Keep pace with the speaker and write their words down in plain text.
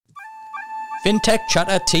Fintech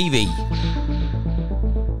Chatter TV.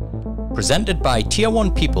 Presented by Tier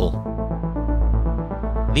 1 People.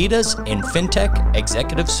 Leaders in Fintech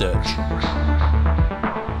Executive Search.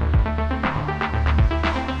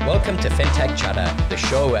 Welcome to Fintech Chatter, the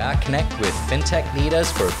show where I connect with Fintech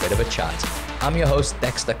leaders for a bit of a chat. I'm your host,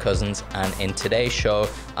 Dexter Cousins, and in today's show,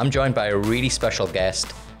 I'm joined by a really special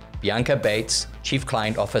guest, Bianca Bates, Chief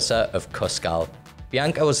Client Officer of Cuscal.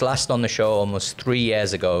 Bianca was last on the show almost 3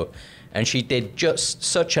 years ago, and she did just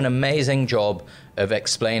such an amazing job of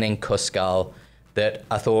explaining Cuscal that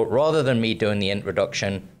I thought rather than me doing the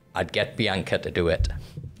introduction, I'd get Bianca to do it.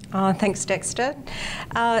 Thanks, Dexter.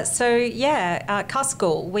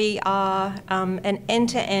 Cuscal, we are an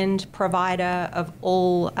end-to-end provider of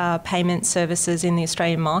all payment services in the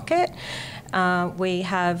Australian market. We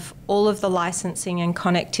have all of the licensing and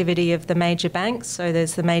connectivity of the major banks. So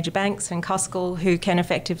there's the major banks and Cuscal who can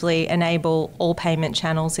effectively enable all payment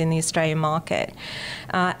channels in the Australian market.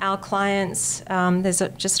 Our clients, there's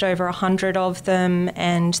just over 100 of them,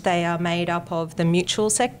 and they are made up of the mutual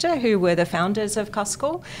sector, who were the founders of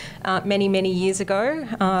Cuscal many, many years ago,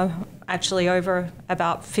 actually over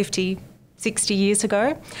about 60 years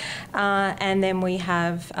ago. And then we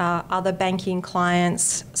have other banking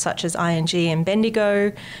clients such as ING and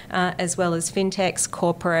Bendigo, as well as fintechs,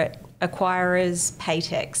 corporate acquirers,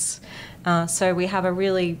 paytechs. So we have a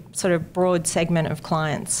really sort of broad segment of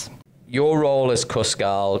clients. Your role as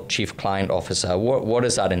Cuscal Chief Client Officer, what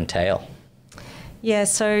does that entail? Yeah,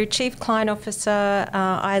 so Chief Client Officer,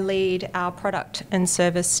 I lead our product and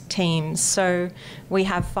service teams. So we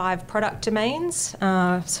have 5 product domains.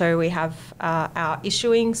 So we have our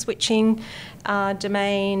issuing, switching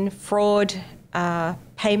domain, fraud,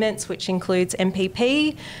 payments, which includes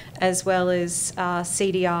MPP, as well as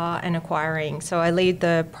CDR and acquiring. So I lead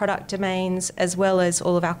the product domains as well as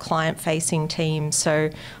all of our client-facing teams.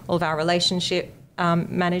 So all of our relationship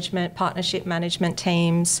management, partnership management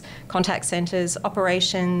teams, contact centres,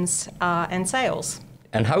 operations, and sales.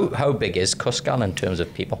 And how big is Cuscal in terms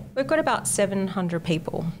of people? We've got about 700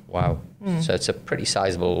 people. Wow. So it's a pretty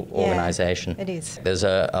sizable organisation. It is. There's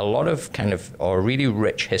a lot of a really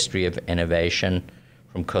rich history of innovation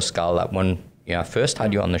from Cuscal that when I first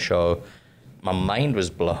had you on the show, my mind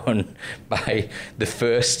was blown by the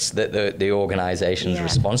firsts that the organisation's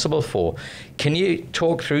responsible for. Can you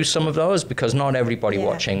talk through some of those? Because not everybody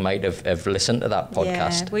watching might have listened to that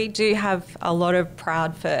podcast. Yeah, we do have a lot of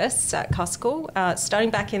proud firsts at Cuscal,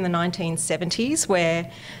 starting back in the 1970s,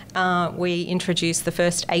 where we introduced the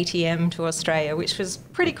first ATM to Australia, which was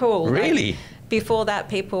pretty cool. Really? Before that,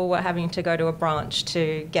 people were having to go to a branch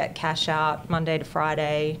to get cash out Monday to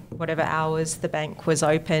Friday, whatever hours the bank was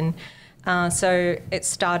open. So it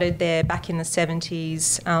started there back in the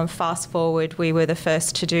 70s. Fast forward, we were the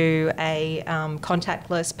first to do a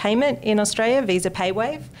contactless payment in Australia, Visa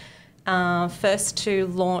PayWave. First to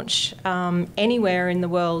launch anywhere in the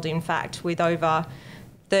world, in fact, with over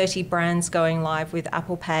 30 brands going live with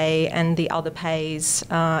Apple Pay and the other pays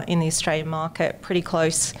in the Australian market, pretty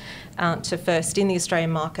close to first in the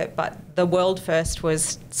Australian market. But the world first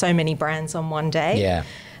was so many brands on one day. Yeah.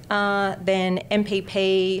 Then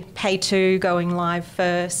MPP, Pay2 going live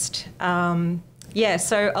first.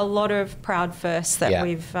 So a lot of proud firsts that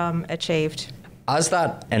we've achieved. As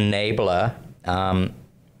that enabler,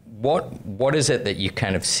 what is it that you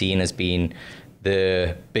kind of seen as being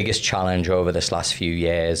the biggest challenge over this last few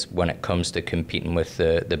years when it comes to competing with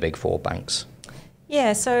the big 4 banks?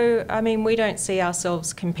 Yeah, so, I mean, we don't see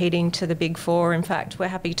ourselves competing to the big 4. In fact, we're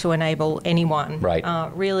happy to enable anyone. Right.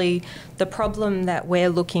 Really, the problem that we're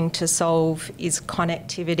looking to solve is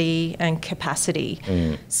connectivity and capacity.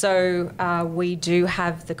 So we do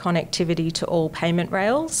have the connectivity to all payment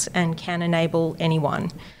rails and can enable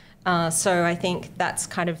anyone. So I think that's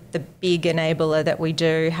kind of the big enabler that we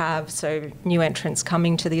do have. So new entrants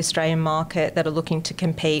coming to the Australian market that are looking to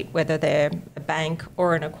compete, whether they're a bank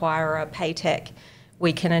or an acquirer, paytech,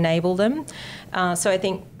 we can enable them. So I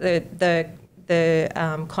think the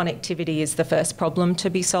connectivity is the first problem to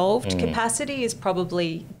be solved. Capacity is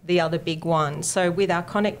probably the other big one. So with our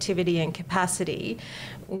connectivity and capacity,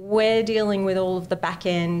 we're dealing with all of the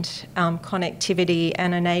back-end connectivity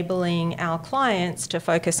and enabling our clients to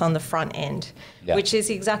focus on the front end, which is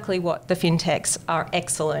exactly what the fintechs are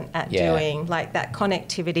excellent at doing, like that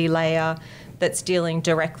connectivity layer that's dealing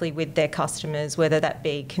directly with their customers, whether that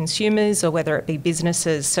be consumers or whether it be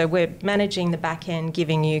businesses. So we're managing the back end,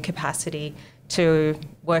 giving you capacity to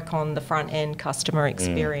work on the front end customer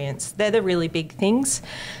experience. They're the really big things.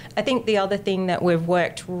 I think the other thing that we've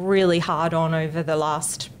worked really hard on over the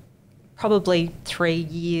last probably 3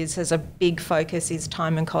 years as a big focus is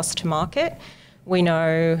time and cost to market. We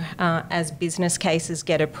know as business cases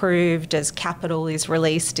get approved, as capital is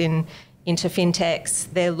released into fintechs,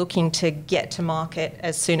 they're looking to get to market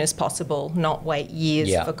as soon as possible, not wait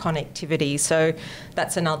years for connectivity. So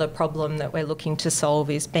that's another problem that we're looking to solve,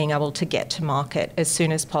 is being able to get to market as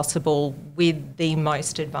soon as possible with the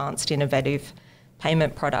most advanced innovative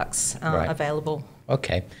payment products available.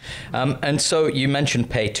 Okay. And so you mentioned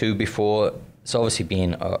Pay2 before. It's obviously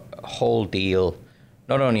been a whole deal,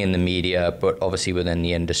 not only in the media, but obviously within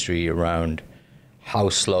the industry around how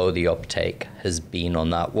slow the uptake has been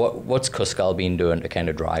on that. What's Cuscal been doing to kind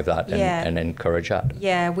of drive that and encourage that?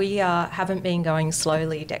 Yeah, we haven't been going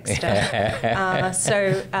slowly, Dexter.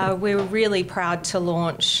 So we were really proud to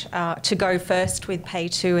launch, to go first with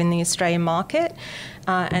Pay2 in the Australian market.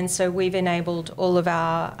 And so we've enabled all of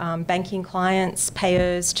our banking clients,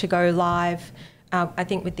 payers, to go live, I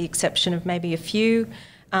think with the exception of maybe a few.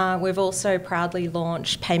 We've also proudly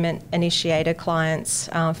launched payment initiator clients,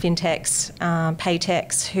 fintechs,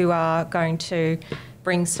 paytechs, who are going to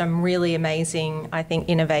bring some really amazing, I think,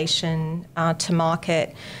 innovation to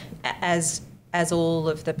market as all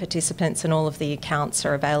of the participants and all of the accounts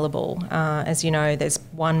are available. As you know, there's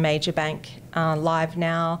one major bank live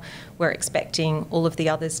now. We're expecting all of the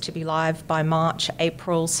others to be live by March,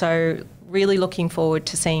 April. So really looking forward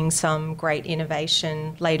to seeing some great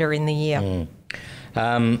innovation later in the year.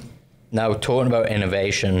 Now, talking about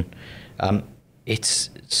innovation, it's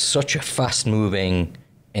such a fast-moving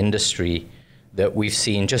industry that we've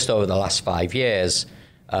seen just over the last 5 years,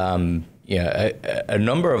 a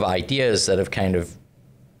number of ideas that have kind of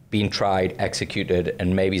been tried, executed,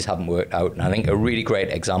 and maybe haven't worked out. And I think a really great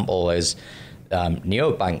example is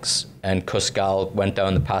neobanks, and Cuscal went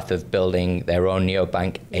down the path of building their own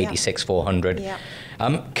neobank, 86400. Yeah.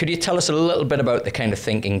 Could you tell us a little bit about the kind of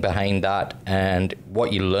thinking behind that and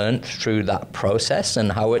what you learned through that process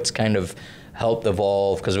and how it's kind of helped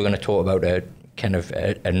evolve? Because we're going to talk about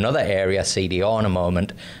another area, CDR, in a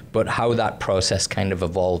moment, but how that process kind of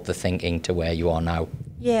evolved the thinking to where you are now.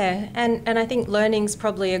 Yeah, and I think learning's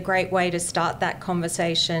probably a great way to start that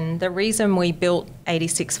conversation. The reason we built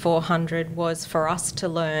 86400 was for us to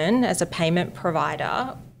learn as a payment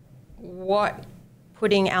provider what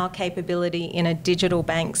putting our capability in a digital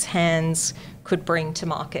bank's hands could bring to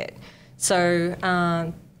market. So,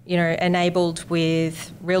 enabled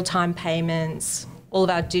with real-time payments, all of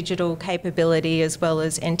our digital capability as well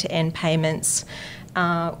as end-to-end payments.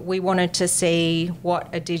 We wanted to see what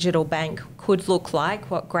a digital bank could look like,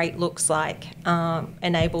 what great looks like,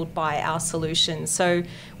 enabled by our solutions. So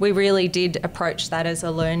we really did approach that as a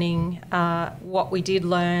learning. What we did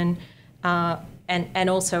learn, and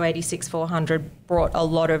also 86400 brought a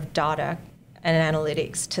lot of data and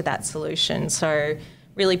analytics to that solution. So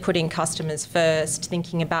really putting customers first,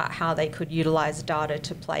 thinking about how they could utilise data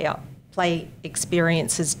to play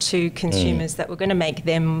experiences to consumers that were going to make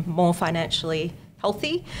them more financially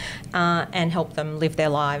healthy and help them live their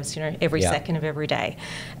lives, every second of every day.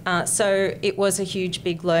 So it was a huge,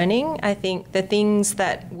 big learning. I think the things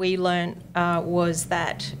that we learned was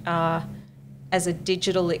that as a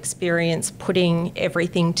digital experience, putting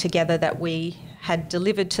everything together that we had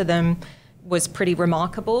delivered to them was pretty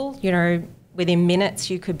remarkable. Within minutes,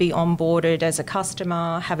 you could be onboarded as a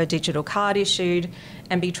customer, have a digital card issued,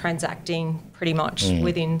 and be transacting pretty much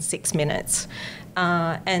within 6 minutes.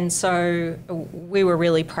 And so we were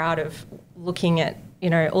really proud of looking at,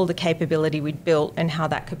 all the capability we'd built and how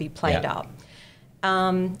that could be played up.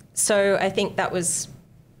 So I think that was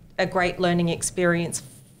a great learning experience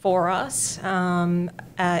for us.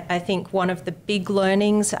 I think one of the big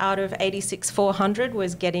learnings out of 86400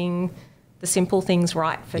 was getting the simple things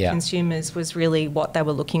right for consumers was really what they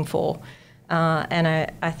were looking for. And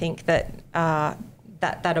I think that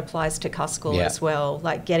that applies to Cuscal as well.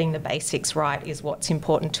 Like getting the basics right is what's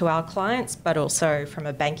important to our clients, but also from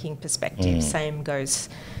a banking perspective, same goes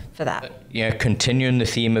for that. Continuing the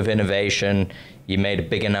theme of innovation, you made a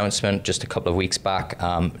big announcement just a couple of weeks back.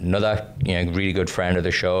 Another really good friend of the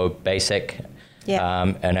show, Basiq,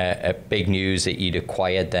 and a big news that you'd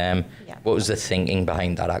acquired them. What was the thinking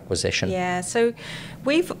behind that acquisition? Yeah, so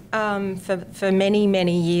we've, for many,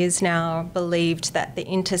 many years now, believed that the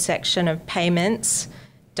intersection of payments,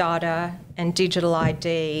 data and digital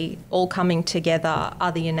ID all coming together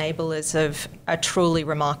are the enablers of a truly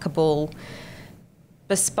remarkable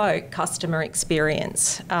bespoke customer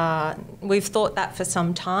experience. We've thought that for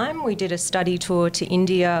some time. We did a study tour to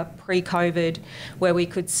India pre-COVID where we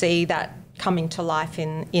could see that coming to life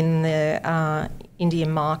in the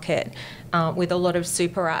Indian market with a lot of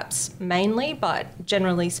super apps mainly, but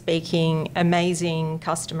generally speaking, amazing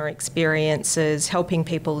customer experiences, helping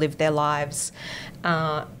people live their lives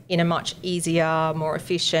in a much easier, more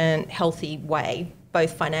efficient, healthy way,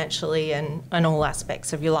 both financially and all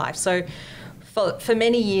aspects of your life. So for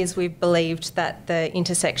many years, we've believed that the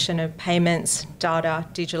intersection of payments, data,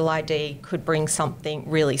 digital ID could bring something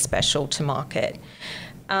really special to market.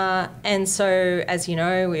 And so, as you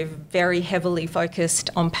know, we're very heavily focused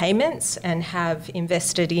on payments and have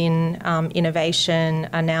invested in innovation,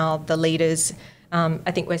 are now the leaders.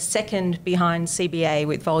 I think we're second behind CBA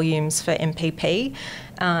with volumes for MPP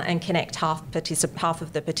and connect half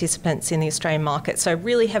of the participants in the Australian market. So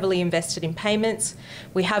really heavily invested in payments.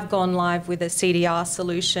 We have gone live with a CDR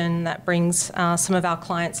solution that brings some of our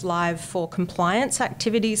clients live for compliance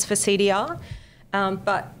activities for CDR.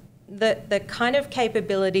 But the kind of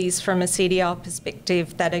capabilities from a CDR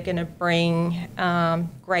perspective that are going to bring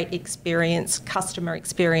great experience, customer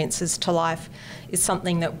experiences to life is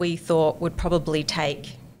something that we thought would probably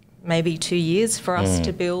take maybe 2 years for us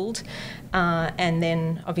to build and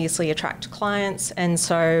then obviously attract clients. And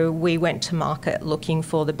so we went to market looking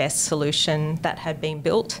for the best solution that had been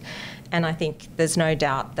built. And I think there's no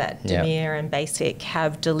doubt that Demir and Basiq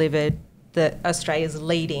have delivered Australia's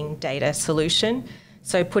leading data solution.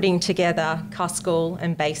 So putting together Cuscal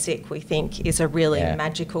and Basiq, we think, is a really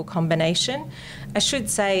magical combination. I should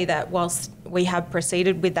say that whilst we have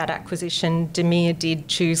proceeded with that acquisition, Demir did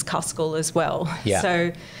choose Cuscal as well. Yeah.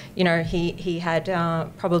 So, you know, he had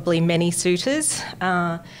probably many suitors,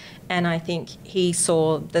 and I think he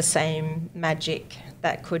saw the same magic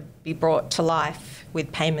that could be brought to life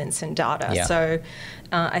with payments and data. Yeah. So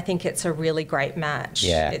I think it's a really great match.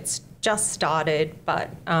 Yeah. It's just started, but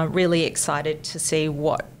really excited to see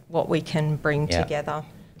what we can bring together.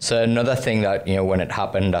 So another thing that, you know, when it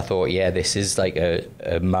happened, I thought, yeah, this is like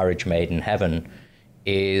a marriage made in heaven,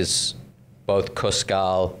 is both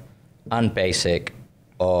Cuscal and Basiq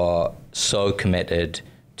are so committed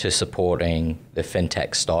to supporting the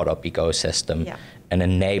fintech startup ecosystem and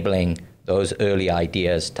enabling those early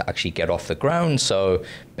ideas to actually get off the ground. So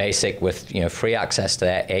Basiq with, you know, free access to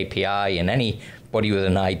their API, and anybody with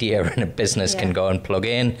an idea in a business can go and plug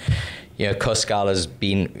in. You know, Cuscal has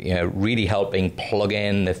been, you know, really helping plug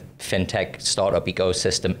in the fintech startup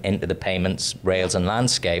ecosystem into the payments rails and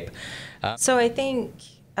landscape. So I think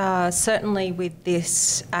certainly with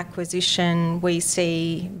this acquisition, we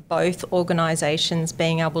see both organisations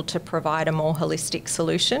being able to provide a more holistic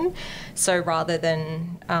solution. So rather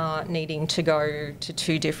than needing to go to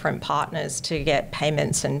two different partners to get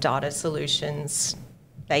payments and data solutions,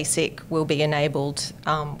 Basiq will be enabled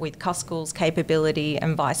with Cuscal's capability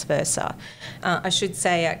and vice versa. I should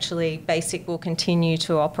say, actually, Basiq will continue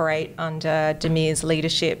to operate under Demir's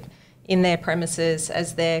leadership in their premises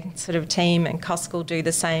as their sort of team, and Cuscal do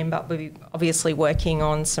the same, but we're obviously working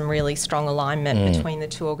on some really strong alignment between the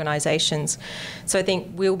two organisations. So I think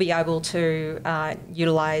we'll be able to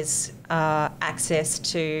utilise access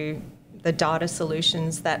to the data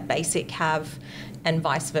solutions that Basiq have, and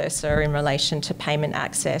vice versa in relation to payment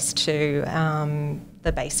access to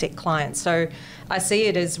the Basiq clients. So I see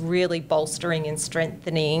it as really bolstering and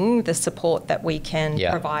strengthening the support that we can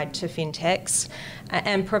provide to fintechs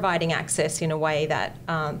and providing access in a way that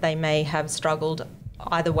they may have struggled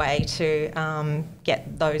either way to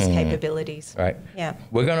get those capabilities. Right. Yeah.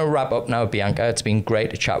 We're going to wrap up now, Bianca. It's been great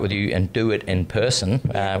to chat with you and do it in person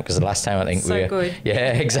because the last time I think we were... good.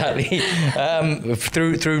 Yeah, exactly.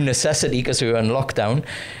 through necessity because we were in lockdown.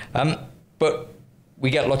 But we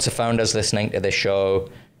get lots of founders listening to this show.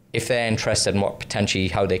 If they're interested in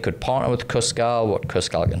how they could partner with Cuscal, what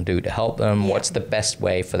Cuscal can do to help them, what's the best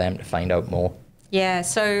way for them to find out more? Yeah,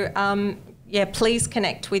 so... please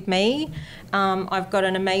connect with me. I've got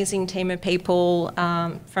an amazing team of people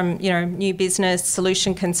from, you know, new business,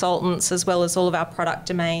 solution consultants, as well as all of our product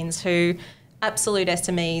domains who absolute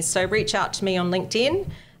SMEs. So reach out to me on LinkedIn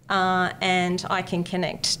and I can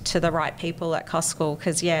connect to the right people at Cuscal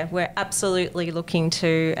because, we're absolutely looking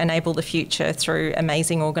to enable the future through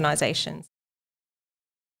amazing organisations.